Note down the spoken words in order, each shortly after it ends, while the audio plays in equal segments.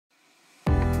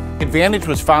Advantage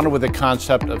was founded with the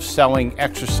concept of selling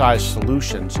exercise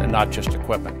solutions and not just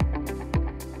equipment.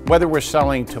 Whether we're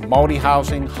selling to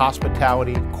multi-housing,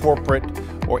 hospitality, corporate,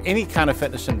 or any kind of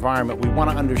fitness environment, we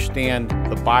want to understand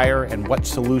the buyer and what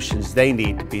solutions they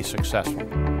need to be successful.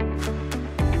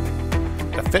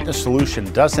 A fitness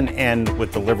solution doesn't end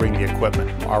with delivering the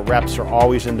equipment. Our reps are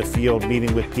always in the field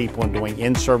meeting with people and doing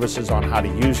in-services on how to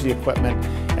use the equipment.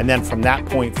 And then from that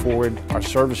point forward, our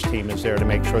service team is there to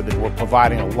make sure that we're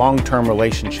providing a long-term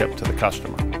relationship to the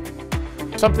customer.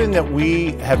 Something that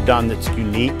we have done that's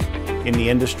unique in the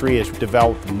industry is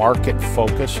develop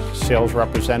market-focused sales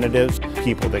representatives,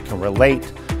 people that can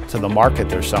relate to the market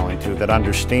they're selling to, that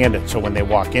understand it, so when they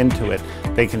walk into it,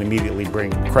 they can immediately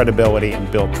bring credibility and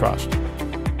build trust.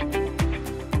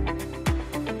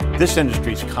 This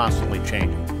industry is constantly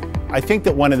changing. I think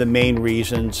that one of the main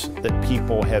reasons that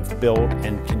people have built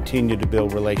and continue to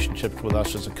build relationships with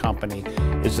us as a company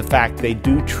is the fact they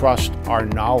do trust our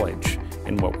knowledge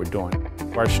in what we're doing.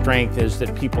 Our strength is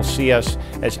that people see us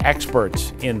as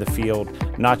experts in the field,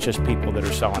 not just people that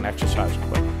are selling exercise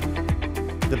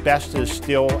equipment. The best is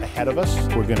still ahead of us.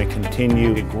 We're going to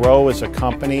continue to grow as a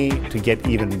company to get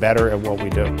even better at what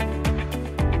we do.